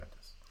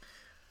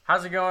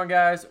How's it going,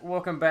 guys?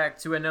 Welcome back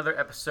to another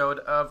episode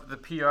of the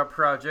PR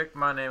Project.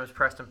 My name is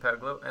Preston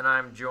Peglow, and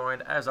I'm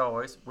joined, as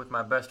always, with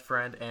my best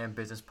friend and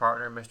business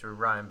partner, Mr.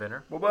 Ryan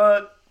Benner.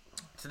 What?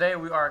 Today,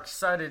 we are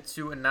excited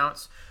to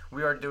announce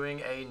we are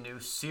doing a new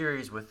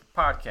series with the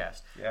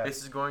podcast. Yes. This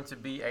is going to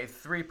be a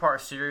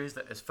three-part series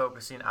that is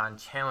focusing on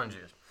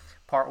challenges.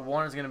 Part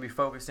 1 is going to be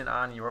focusing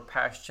on your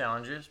past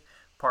challenges.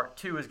 Part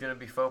 2 is going to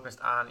be focused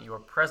on your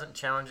present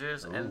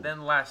challenges. Ooh. And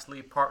then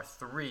lastly, Part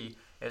 3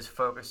 is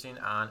focusing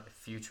on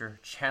future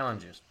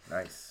challenges.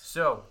 Nice.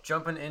 So,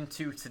 jumping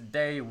into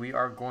today, we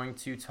are going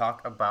to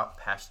talk about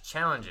past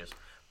challenges.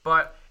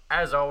 But,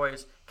 as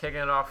always, kicking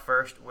it off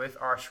first with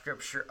our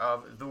scripture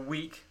of the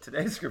week.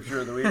 Today's scripture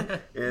of the week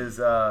is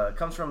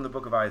comes from the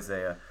book of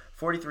Isaiah.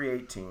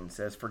 43:18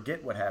 says,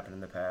 "Forget what happened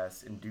in the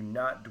past and do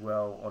not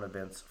dwell on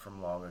events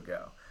from long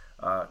ago."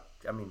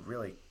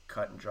 Really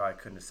cut and dry.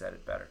 Couldn't have said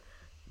it better.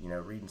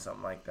 Reading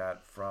something like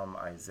that from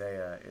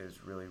Isaiah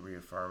is really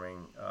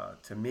reaffirming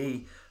to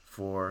me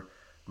for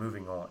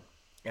moving on.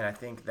 And I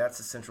think that's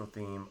the central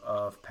theme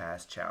of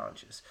past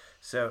challenges.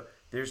 So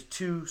there's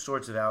two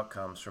sorts of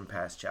outcomes from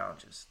past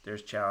challenges.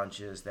 There's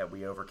challenges that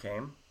we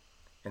overcame,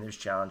 and there's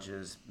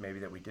challenges maybe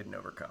that we didn't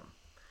overcome.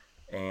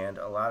 And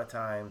a lot of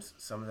times,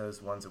 some of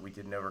those ones that we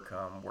didn't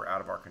overcome were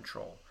out of our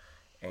control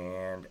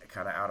and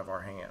kind of out of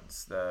our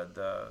hands.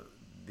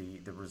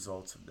 The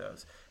results of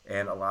those,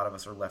 and a lot of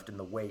us are left in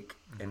the wake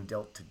and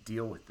dealt to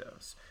deal with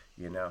those,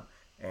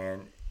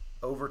 and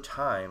over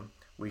time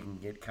we can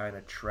get kind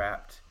of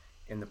trapped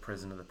in the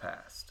prison of the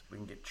past. We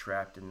can get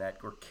trapped in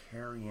that. We're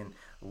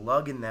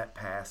lugging that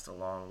past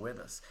along with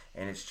us,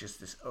 and it's just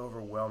this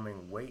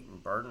overwhelming weight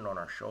and burden on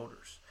our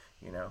shoulders,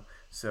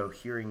 so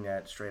hearing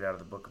that straight out of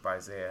the book of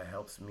Isaiah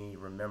helps me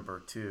remember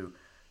to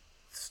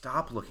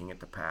stop looking at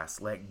the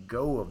past, let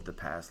go of the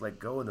past, let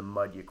go of the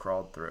mud you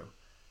crawled through,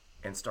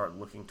 and start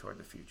looking toward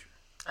the future.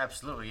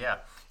 Absolutely, yeah.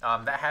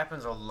 That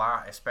happens a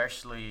lot,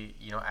 especially,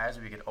 as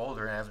we get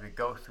older and as we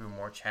go through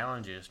more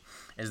challenges,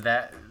 is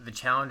that the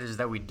challenges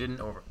that we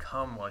didn't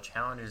overcome or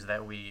challenges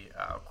that we,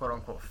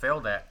 quote-unquote,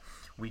 failed at,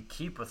 we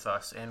keep with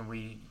us, and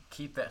we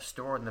keep that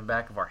stored in the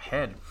back of our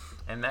head,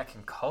 and that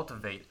can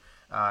cultivate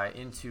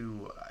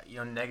into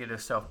negative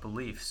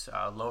self-beliefs,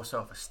 low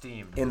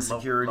self-esteem,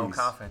 insecurities, low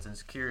confidence,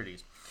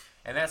 insecurities.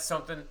 And that's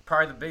something,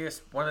 probably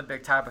one of the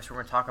big topics we're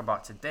going to talk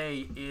about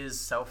today is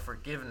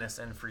self-forgiveness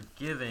and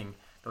forgiving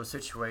those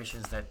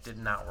situations that did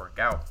not work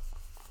out.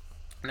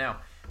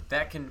 Now,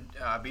 that can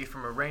be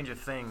from a range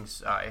of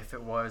things. If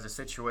it was a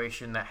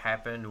situation that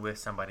happened with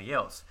somebody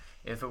else,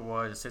 if it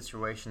was a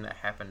situation that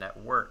happened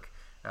at work,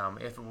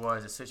 if it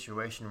was a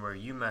situation where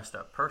you messed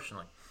up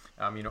personally.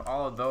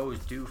 All of those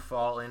do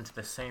fall into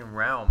the same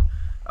realm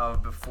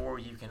of before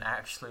you can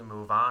actually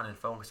move on and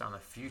focus on the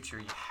future,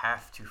 you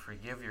have to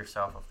forgive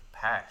yourself of the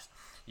past.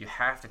 You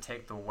have to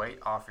take the weight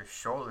off your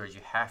shoulders.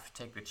 You have to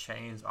take the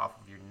chains off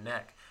of your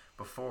neck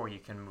before you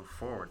can move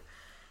forward.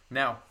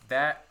 Now,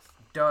 that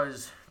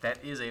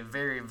is a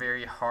very,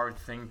 very hard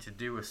thing to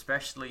do,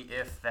 especially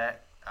if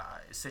that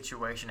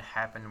situation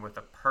happened with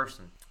a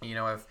person.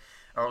 If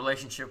a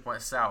relationship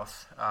went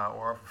south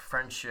or if a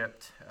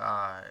friendship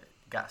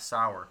got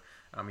sour,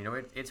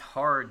 it's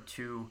hard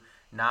to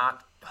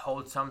not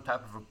hold some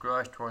type of a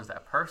grudge towards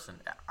that person.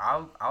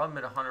 I'll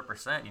admit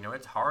 100%,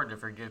 it's hard to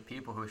forgive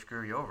people who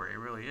screw you over. It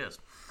really is.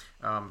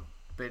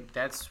 But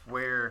that's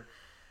where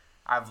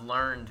I've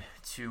learned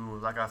to,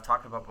 like I've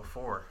talked about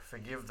before,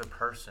 forgive the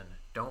person.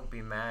 Don't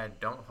be mad.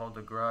 Don't hold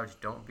a grudge.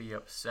 Don't be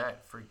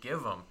upset.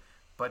 Forgive them.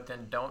 But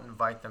then don't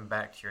invite them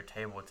back to your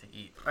table to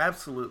eat.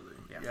 Absolutely.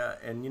 Yeah.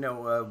 And,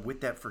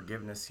 with that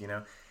forgiveness,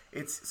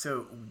 it's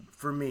so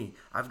for me,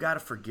 I've got to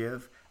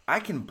forgive. I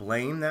can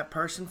blame that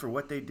person for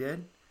what they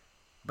did,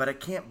 but I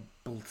can't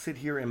sit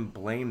here and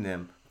blame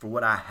them for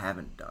what I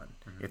haven't done,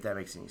 if that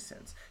makes any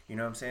sense. You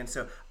know what I'm saying?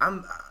 So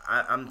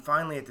I'm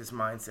finally at this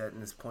mindset in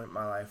this point in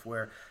my life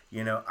where,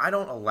 I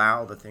don't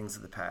allow the things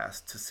of the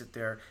past to sit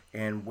there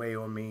and weigh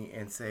on me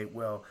and say,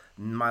 well,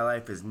 my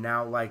life is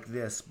now like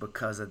this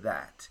because of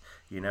that.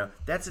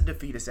 That's a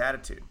defeatist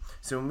attitude.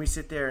 So when we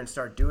sit there and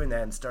start doing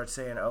that and start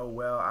saying, oh,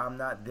 well, I'm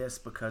not this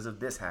because of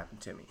this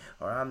happened to me,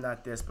 or I'm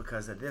not this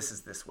because of this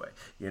is this way,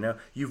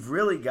 you've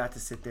really got to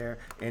sit there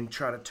and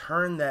try to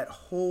turn that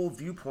whole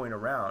viewpoint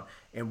around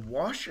and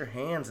wash your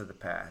hands of the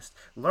past.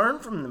 Learn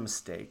from the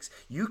mistakes.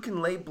 You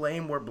can lay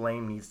blame where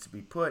blame needs to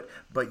be put,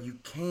 but you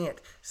can't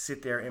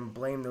sit there and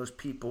blame those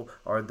people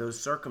or those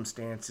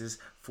circumstances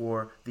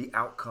for the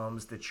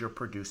outcomes that you're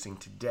producing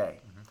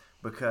today.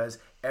 Because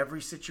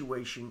every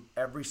situation,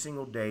 every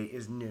single day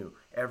is new.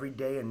 Every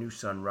day a new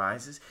sun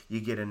rises.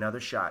 You get another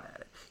shot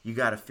at it. You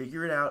got to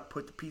figure it out,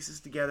 put the pieces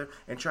together,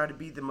 and try to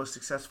be the most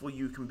successful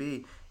you can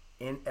be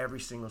in every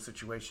single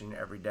situation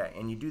every day.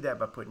 And you do that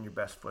by putting your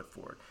best foot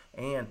forward.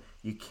 And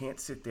you can't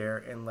sit there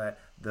and let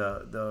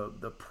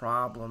the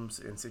problems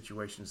and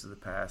situations of the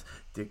past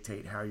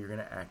dictate how you're going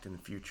to act in the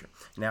future.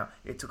 Now,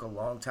 it took a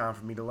long time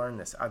for me to learn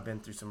this. I've been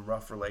through some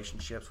rough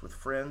relationships with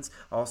friends,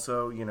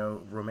 also,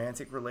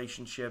 romantic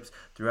relationships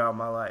throughout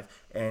my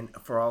life. And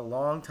for a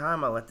long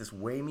time, I let this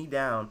weigh me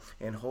down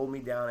and hold me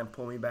down and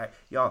pull me back.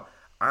 Y'all,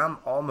 I'm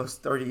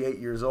almost 38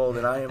 years old,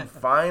 and I am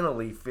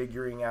finally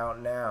figuring out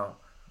now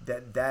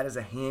that is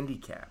a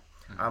handicap.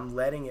 I'm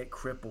letting it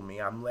cripple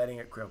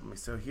me.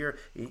 So here,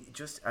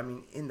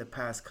 in the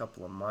past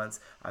couple of months,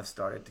 I've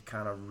started to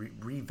kind of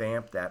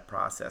revamp that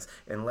process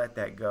and let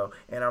that go.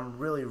 And I'm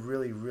really,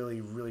 really, really,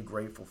 really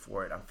grateful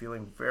for it. I'm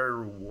feeling very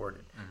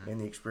rewarded in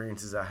the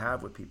experiences I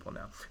have with people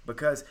now.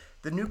 Because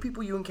the new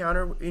people you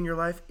encounter in your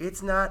life,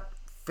 it's not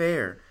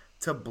fair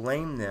to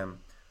blame them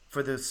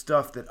for the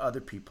stuff that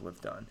other people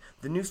have done.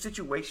 The new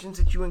situations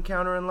that you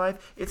encounter in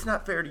life, it's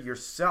not fair to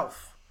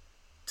yourself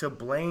to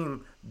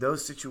blame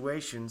those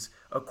situations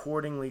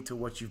accordingly to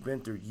what you've been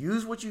through.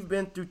 Use what you've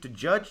been through to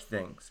judge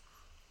things,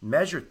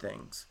 measure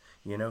things,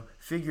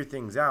 figure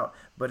things out.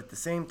 But at the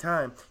same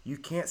time, you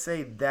can't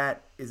say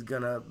that is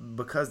gonna,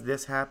 because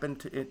this happened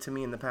to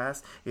me in the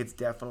past, it's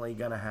definitely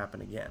gonna happen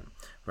again,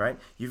 right?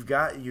 You've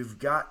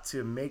got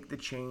to make the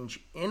change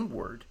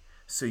inward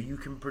so you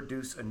can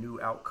produce a new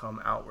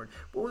outcome outward.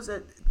 What was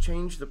that?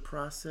 Change the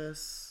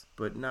process,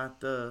 but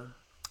not the...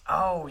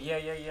 Oh,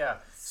 yeah.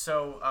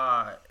 So,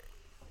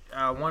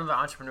 one of the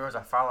entrepreneurs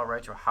I follow,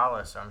 Rachel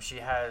Hollis, she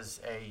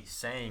has a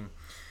saying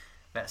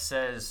that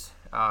says,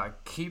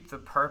 keep the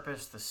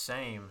purpose the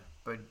same,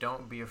 but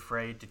don't be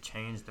afraid to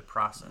change the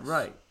process.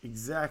 Right,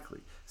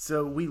 exactly.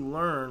 So we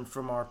learn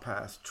from our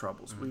past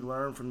troubles. We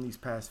learn from these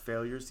past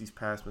failures, these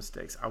past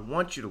mistakes. I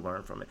want you to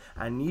learn from it.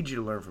 I need you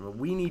to learn from it.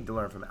 We need to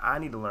learn from it. I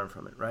need to learn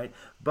from it, right?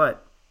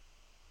 But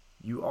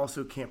you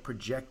also can't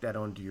project that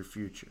onto your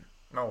future.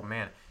 Oh,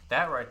 man.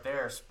 That right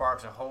there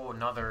sparks a whole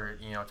nother,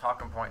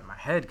 talking point in my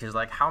head. Because,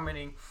 let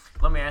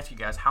me ask you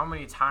guys, how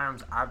many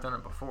times I've done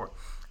it before?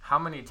 How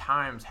many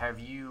times have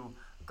you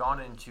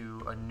gone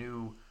into a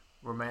new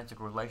romantic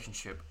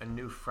relationship, a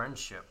new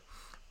friendship,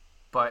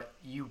 but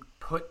you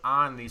put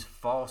on these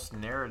false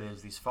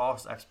narratives, these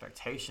false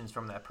expectations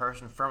from that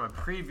person from a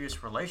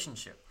previous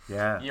relationship?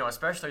 Yeah.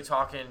 Especially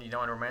talking, in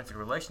romantic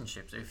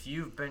relationships. If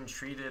you've been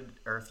treated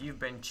or if you've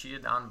been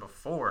cheated on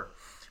before,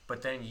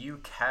 but then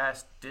you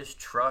cast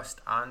distrust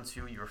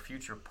onto your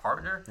future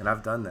partner. And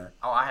I've done that.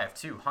 Oh, I have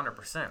too,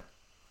 100%.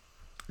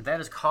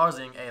 That is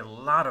causing a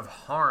lot of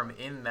harm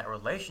in that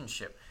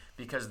relationship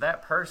because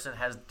that person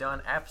has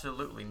done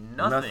absolutely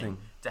nothing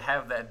to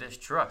have that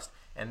distrust.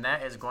 And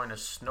that is going to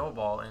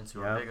snowball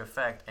into a big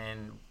effect.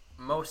 And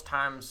most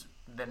times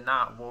than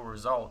not will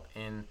result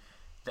in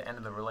the end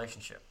of the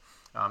relationship.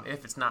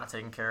 If it's not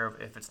taken care of,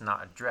 if it's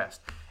not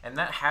addressed. And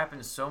that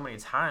happens so many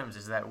times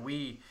is that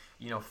we,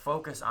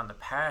 focus on the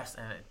past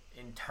and it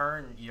in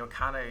turn,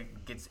 kind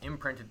of gets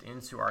imprinted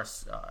into our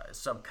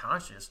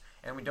subconscious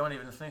and we don't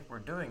even think we're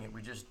doing it.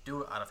 We just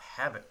do it out of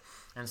habit.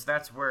 And so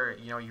that's where,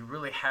 you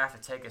really have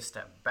to take a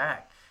step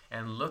back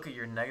and look at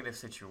your negative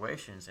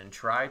situations and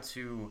try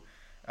to,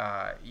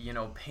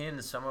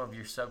 pin some of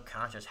your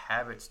subconscious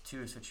habits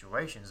to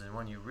situations. And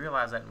when you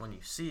realize that and when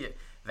you see it,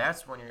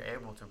 that's when you're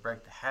able to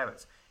break the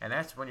habits. And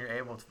that's when you're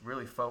able to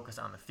really focus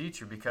on the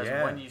future because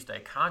when you stay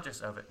conscious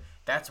of it,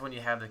 that's when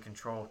you have the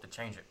control to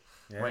change it.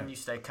 Yeah. When you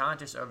stay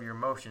conscious of your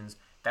emotions,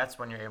 that's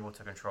when you're able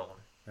to control them.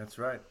 That's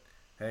right.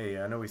 Hey,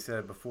 I know we said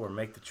it before,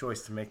 make the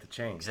choice to make the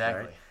change.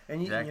 Exactly.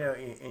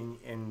 Right? And,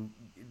 and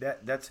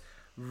that's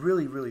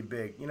really, really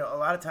big. A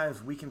lot of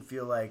times we can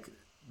feel like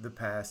the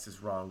past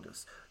has wronged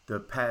us. The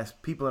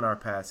past, people in our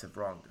past have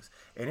wronged us.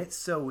 And it's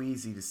so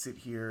easy to sit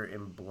here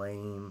and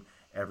blame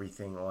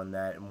everything on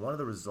that. And one of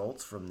the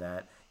results from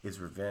that is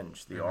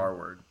revenge, the R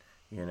word,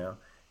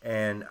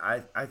 And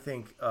I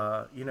think,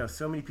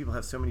 so many people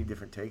have so many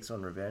different takes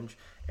on revenge.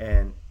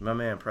 And my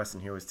man Preston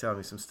here was telling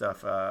me some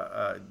stuff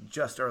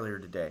just earlier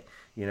today,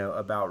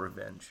 about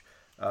revenge.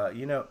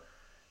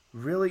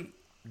 Really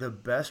the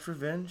best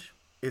revenge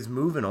is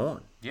moving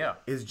on. Yeah.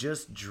 Is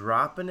just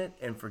dropping it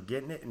and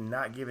forgetting it and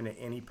not giving it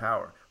any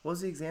power. What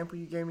was the example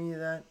you gave me of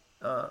that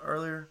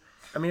earlier?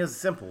 I mean, it was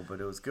simple, but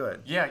it was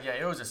good. Yeah,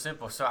 it was a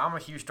simple. So I'm a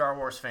huge Star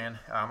Wars fan.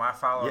 I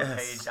follow a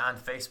page on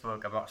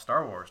Facebook about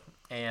Star Wars.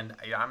 And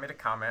I made a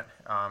comment,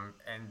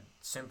 and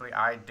simply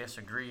I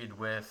disagreed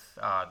with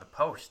the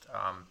post.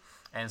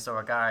 And so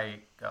a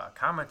guy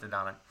commented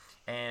on it.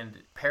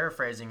 And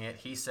paraphrasing it,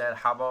 he said,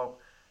 how about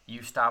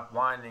you stop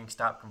whining,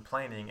 stop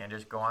complaining, and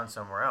just go on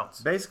somewhere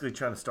else? Basically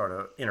trying to start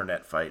an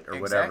internet fight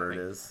or whatever it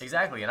is.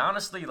 Exactly. And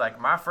honestly,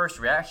 my first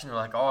reaction was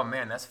like, oh,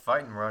 man, that's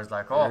fighting. Where I was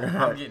like, oh,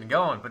 I'm getting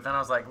going. But then I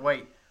was like,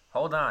 wait,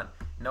 hold on.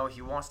 No,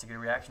 he wants to get a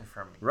reaction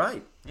from me.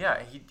 Right.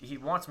 Yeah, he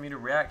wants me to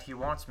react. He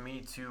wants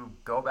me to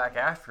go back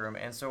after him.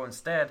 And so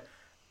instead,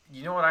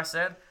 you know what I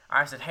said?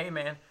 I said, hey,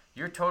 man,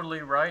 you're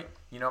totally right.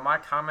 My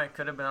comment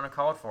could have been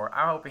uncalled for.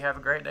 I hope you have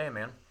a great day,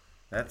 man.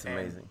 That's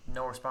amazing. And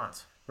no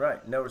response.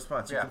 Right, no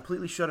response. You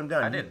completely shut him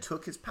down. You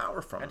took his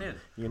power from him. I did.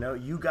 You know,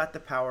 you got the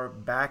power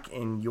back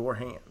in your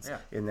hands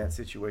in that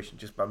situation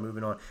just by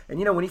moving on. And,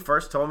 you know, when he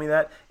first told me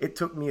that, it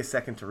took me a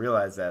second to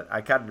realize that.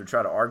 I kind of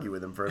tried to argue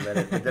with him for a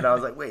minute, but then I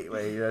was like, wait.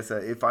 So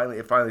it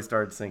finally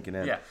started sinking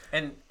in. Yeah,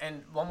 and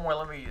one more,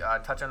 let me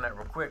touch on that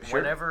real quick.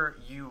 Sure. Whenever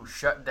you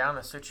shut down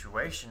a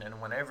situation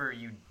and whenever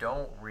you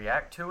don't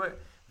react to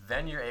it,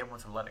 then you're able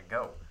to let it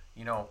go.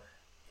 You know,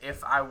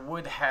 if I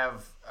would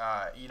have,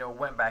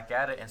 went back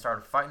at it and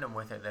started fighting them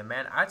with it, then,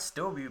 man, I'd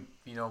still be,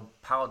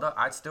 piled up.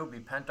 I'd still be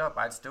pent up.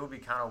 I'd still be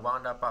kind of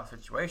wound up about the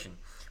situation.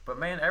 But,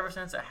 man, ever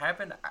since it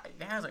happened,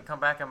 it hasn't come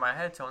back in my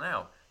head till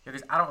now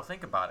because I don't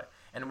think about it.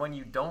 And when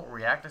you don't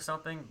react to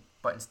something,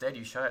 but instead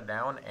you shut it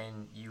down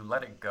and you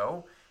let it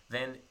go,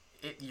 then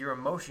your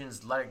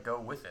emotions let it go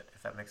with it,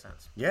 if that makes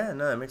sense. Yeah,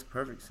 no, that makes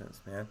perfect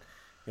sense, man.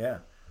 Yeah.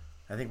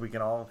 I think we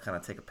can all kind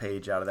of take a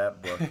page out of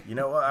that book. You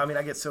know, I mean,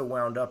 I get so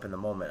wound up in the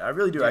moment. I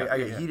really do. I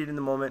get heated in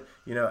the moment,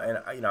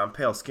 and I'm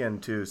pale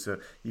skinned too, so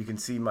you can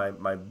see my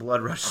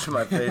blood rush to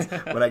my face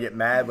when I get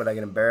mad, when I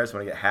get embarrassed,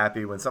 when I get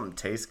happy, when something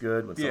tastes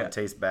good, when something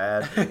tastes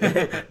bad.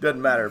 It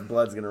doesn't matter.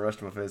 Blood's going to rush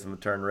to my face. I'm going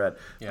to turn red.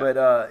 Yeah. But,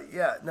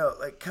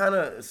 like kind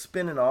of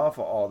spinning off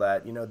of all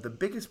that, the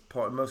biggest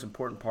part, most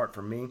important part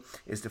for me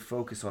is to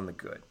focus on the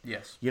good.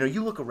 Yes.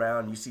 You look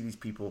around, you see these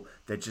people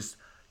that just,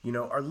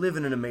 are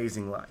living an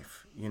amazing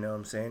life. You know what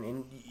I'm saying?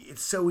 And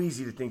it's so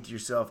easy to think to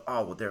yourself,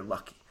 oh, well, they're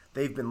lucky.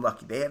 They've been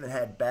lucky. They haven't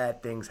had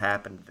bad things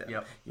happen to them.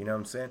 Yep. You know what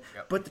I'm saying?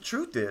 Yep. But the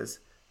truth is,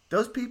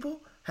 those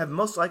people have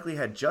most likely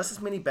had just as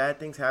many bad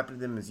things happen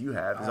to them as you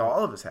have, as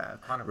all of us have,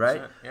 100%,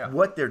 right? yeah.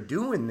 What they're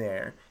doing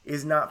there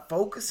is not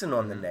focusing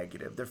on the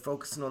negative. They're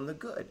focusing on the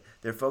good.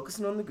 They're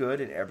focusing on the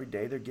good, and every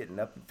day they're getting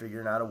up and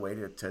figuring out a way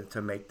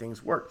to make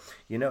things work.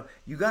 You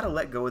got to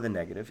let go of the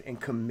negative and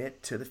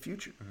commit to the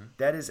future. Mm-hmm.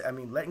 That is,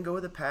 letting go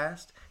of the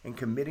past and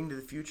committing to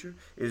the future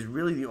is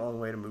really the only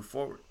way to move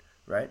forward,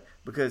 right?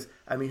 Because,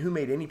 who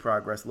made any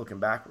progress looking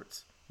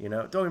backwards?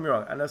 Don't get me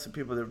wrong. I know some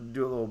people that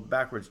do a little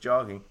backwards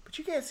jogging, but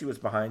you can't see what's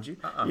behind you.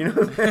 You know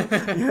what I'm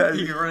saying?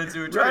 You can run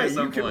into a tree right, at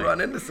some you can point.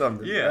 run into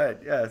something. Yeah. Right,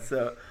 yeah.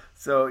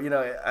 So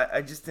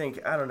I just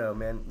think, I don't know,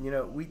 man.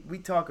 We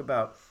talk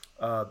about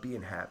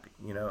being happy,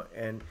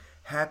 and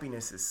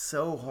happiness is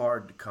so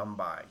hard to come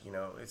by.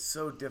 It's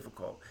so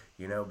difficult,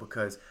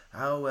 because,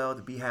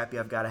 to be happy,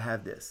 I've got to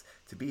have this.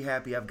 To be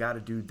happy, I've got to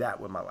do that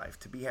with my life.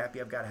 To be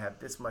happy, I've got to have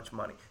this much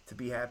money. To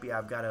be happy,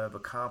 I've got to have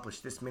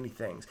accomplished this many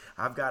things.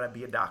 I've got to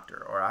be a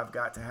doctor, or I've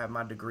got to have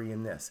my degree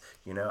in this.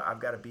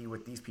 I've got to be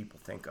what these people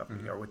think of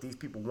me, or what these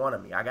people want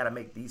of me. I got to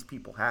make these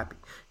people happy.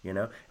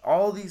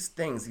 All these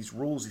things, these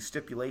rules, these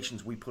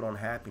stipulations we put on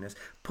happiness,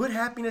 put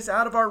happiness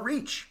out of our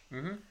reach.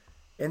 Mm-hmm.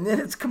 And then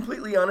it's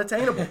completely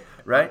unattainable,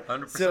 right?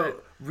 100%. So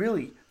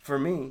really, for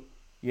me,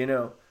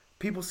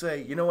 people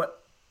say, you know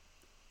what?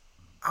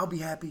 I'll be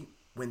happy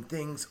when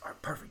things are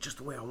perfect just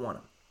the way I want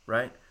them,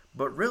 right?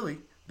 But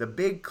really, the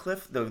big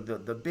cliff,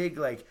 the big,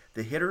 like,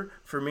 the hitter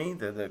for me,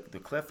 the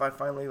cliff I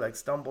finally, like,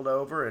 stumbled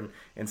over and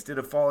instead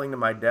of falling to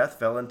my death,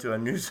 fell into a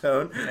new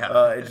zone,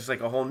 it's just like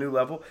a whole new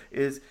level,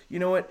 is, you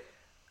know what?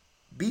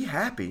 Be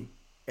happy,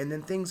 and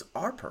then things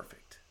are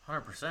perfect.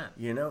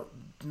 100%.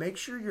 Make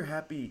sure you're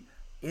happy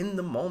in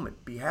the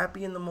moment. Be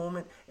happy in the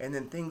moment, and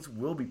then things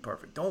will be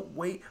perfect. Don't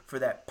wait for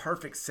that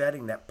perfect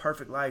setting, that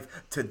perfect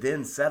life, to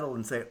then settle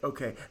and say,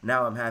 okay,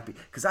 now I'm happy.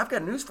 Because I've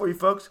got news for you,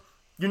 folks.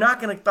 You're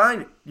not going to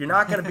find it. You're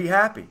not going to be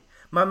happy.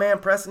 My man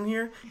Preston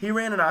here, he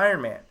ran an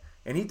Ironman,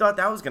 and he thought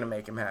that was going to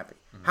make him happy.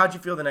 Mm-hmm. How'd you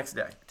feel the next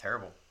day?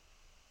 Terrible.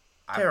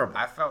 Terrible.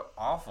 I felt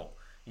awful,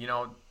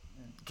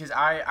 because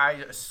I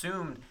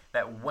assumed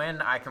that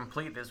when I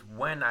complete this,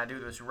 when I do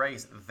this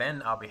race,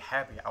 then I'll be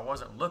happy. I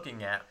wasn't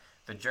looking at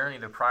the journey,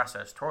 the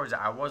process towards it.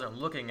 I wasn't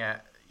looking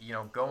at,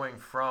 going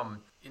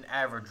from an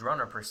average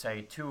runner per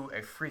se to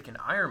a freaking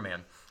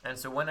Ironman. And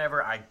so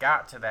whenever I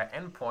got to that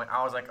end point,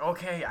 I was like,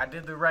 okay, I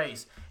did the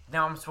race.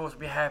 Now I'm supposed to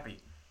be happy.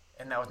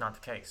 And that was not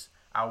the case.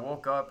 I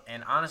woke up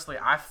and honestly,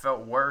 I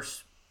felt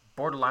worse,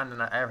 borderline,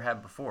 than I ever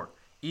had before,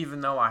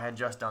 even though I had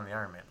just done the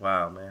Ironman.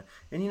 Wow, man.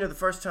 And the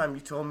first time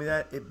you told me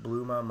that, it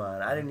blew my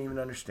mind. I didn't even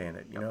understand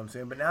it. You know what I'm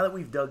saying? But now that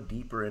we've dug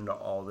deeper into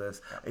all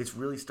this, it's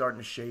really starting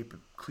to shape a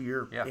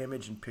clear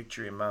image and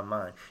picture in my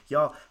mind.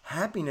 Y'all,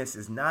 happiness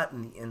is not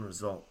in the end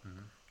result. Mm-hmm.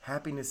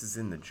 Happiness is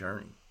in the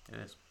journey. It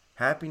is.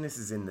 Happiness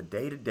is in the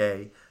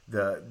day-to-day,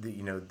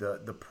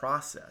 the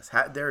process.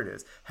 There it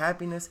is.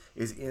 Happiness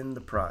is in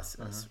the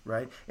process,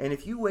 right? And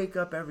if you wake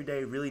up every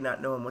day really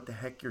not knowing what the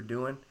heck you're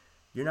doing,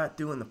 you're not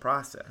doing the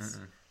process.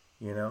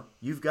 Mm-mm.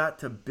 You've got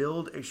to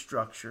build a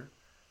structure,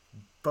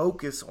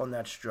 focus on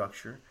that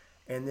structure,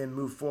 and then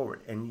move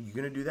forward. And you're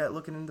going to do that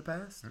looking in the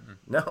past? Mm-mm.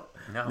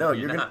 No,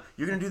 you're going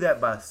to do that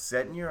by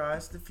setting your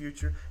eyes to the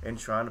future and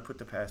trying to put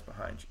the past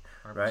behind you,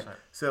 100%. Right?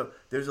 So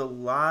there's a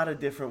lot of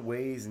different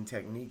ways and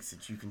techniques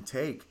that you can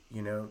take,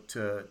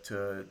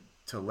 to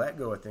to let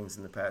go of things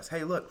in the past.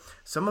 Hey, look,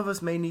 some of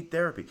us may need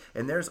therapy,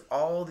 and there's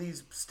all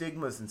these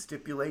stigmas and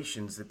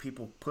stipulations that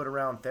people put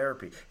around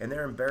therapy, and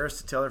they're embarrassed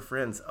to tell their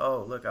friends,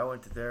 oh, look, I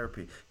went to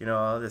therapy,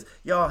 all this.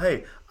 Y'all,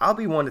 hey, I'll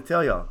be one to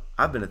tell y'all,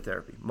 I've been to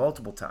therapy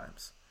multiple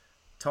times.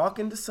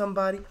 Talking to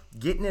somebody,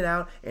 getting it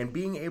out, and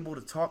being able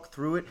to talk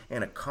through it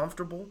in a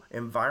comfortable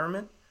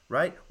environment,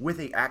 right, with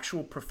an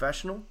actual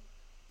professional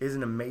is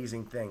an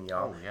amazing thing,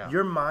 y'all. Oh, yeah.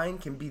 Your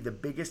mind can be the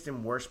biggest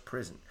and worst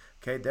prison,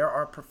 okay? There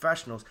are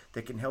professionals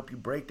that can help you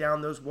break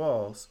down those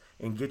walls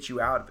and get you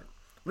out of it.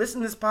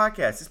 Listen to this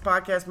podcast. This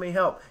podcast may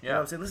help. You know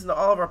what I'm saying? Listen to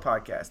all of our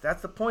podcasts.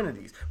 That's the point of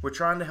these. We're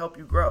trying to help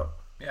you grow.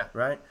 Yeah.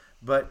 Right?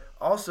 But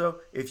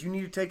also, if you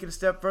need to take it a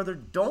step further,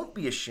 don't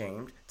be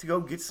ashamed to go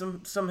get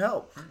some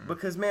help. Mm-mm.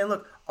 Because, man,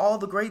 look, all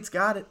the greats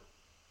got it.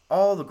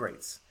 All the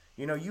greats.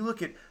 You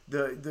look at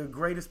the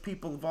greatest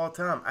people of all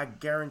time. I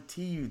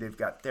guarantee you they've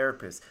got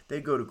therapists. They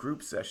go to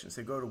group sessions.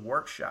 They go to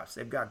workshops.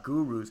 They've got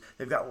gurus.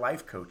 They've got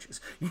life coaches.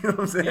 You know what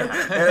I'm saying?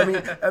 Yeah.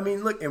 And I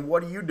mean, look, and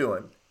what are you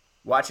doing?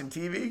 Watching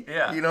TV?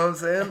 Yeah. You know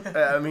what I'm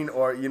saying?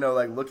 Or,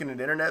 like looking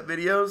at internet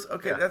videos?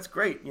 Okay, that's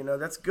great.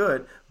 That's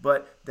good.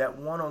 But that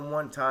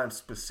one-on-one time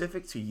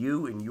specific to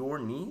you and your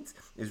needs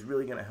is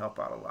really going to help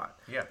out a lot.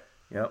 Yeah.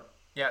 Yep.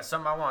 Yeah,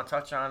 something I want to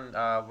touch on,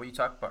 what you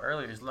talked about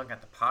earlier, is looking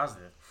at the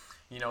positive.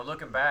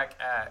 Looking back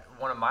at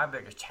one of my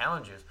biggest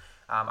challenges,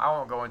 I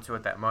won't go into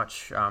it that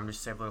much, just to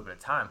save a little bit of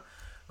time.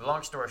 But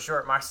long story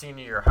short, my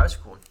senior year of high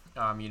school,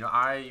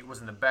 I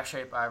was in the best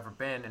shape I've ever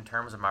been in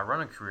terms of my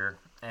running career,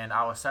 and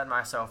I was setting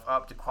myself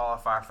up to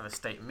qualify for the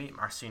state meet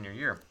my senior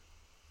year.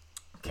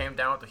 Came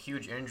down with a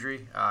huge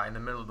injury in the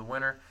middle of the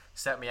winter,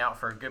 set me out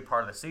for a good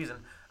part of the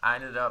season. I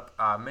ended up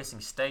missing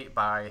state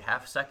by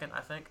half a second,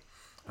 I think.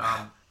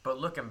 But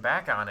looking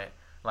back on it,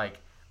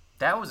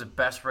 that was the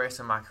best race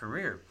in my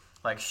career.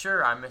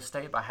 Sure, I missed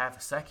state by half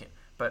a second,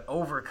 but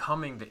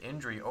overcoming the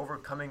injury,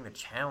 overcoming the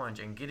challenge,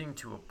 and getting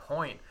to a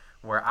point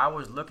where I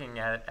was looking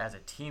at it as a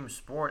team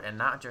sport and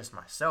not just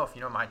myself.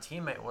 My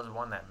teammate was the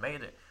one that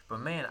made it, but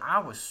man, I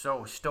was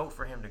so stoked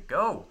for him to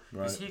go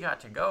because he got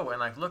to go.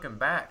 And looking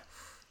back,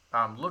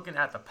 looking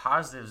at the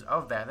positives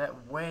of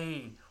that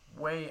way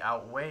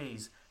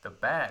outweighs the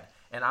bad,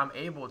 and I'm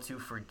able to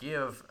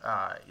forgive,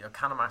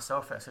 kind of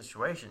myself that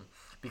situation.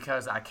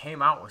 Because I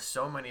came out with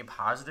so many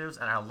positives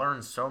and I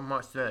learned so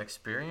much through that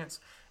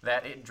experience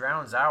that it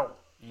drowns out,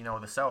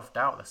 the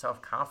self-doubt, the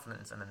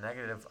self-confidence, and the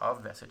negative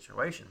of that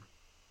situation.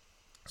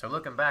 So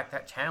looking back,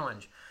 that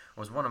challenge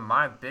was one of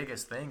my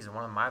biggest things and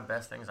one of my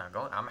best things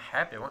I'm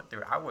happy I went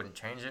through it. I wouldn't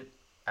change it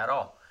at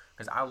all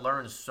because I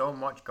learned so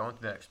much going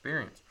through that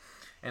experience.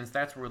 And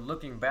that's where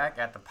looking back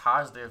at the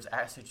positives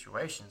at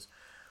situations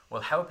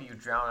will help you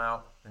drown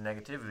out the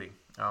negativity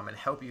and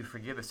help you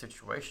forgive a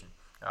situation.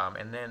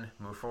 And then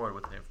move forward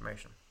with the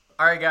information.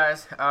 All right,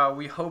 guys,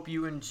 we hope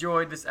you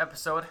enjoyed this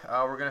episode.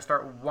 We're going to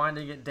start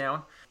winding it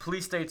down.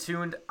 Please stay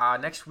tuned.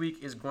 Next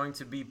week is going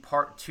to be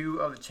part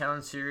 2 of the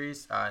challenge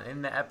series.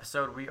 In the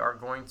episode, we are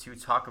going to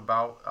talk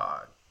about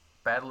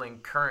battling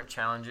current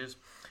challenges,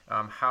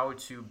 how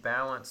to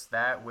balance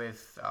that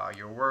with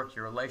your work,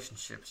 your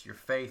relationships, your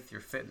faith, your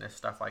fitness,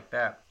 stuff like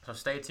that. So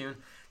stay tuned.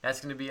 That's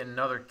going to be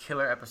another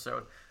killer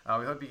episode.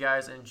 We hope you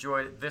guys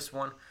enjoyed this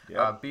one.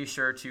 Yep. Be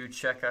sure to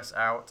check us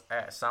out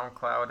at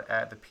SoundCloud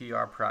at The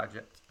PR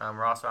Project.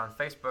 We're also on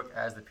Facebook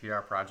as The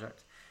PR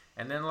Project.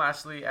 And then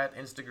lastly at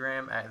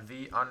Instagram at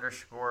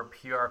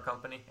 _PR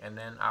Company. And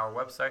then our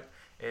website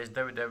is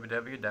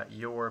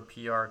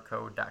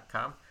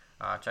www.yourprco.com.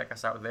 Check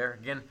us out there.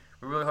 Again,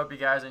 we really hope you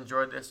guys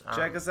enjoyed this.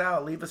 Check us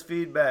out. Leave us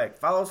feedback.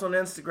 Follow us on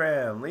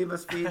Instagram. Leave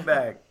us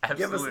feedback.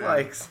 Give us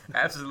likes.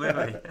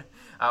 Absolutely.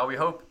 We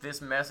hope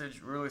this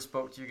message really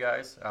spoke to you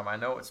guys. I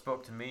know it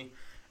spoke to me.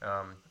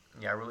 I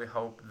really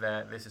hope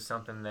that this is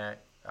something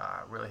that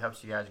really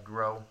helps you guys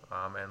grow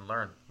and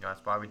learn.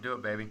 That's why we do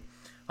it, baby.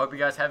 Hope you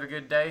guys have a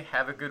good day,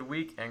 have a good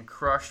week, and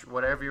crush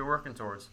whatever you're working towards.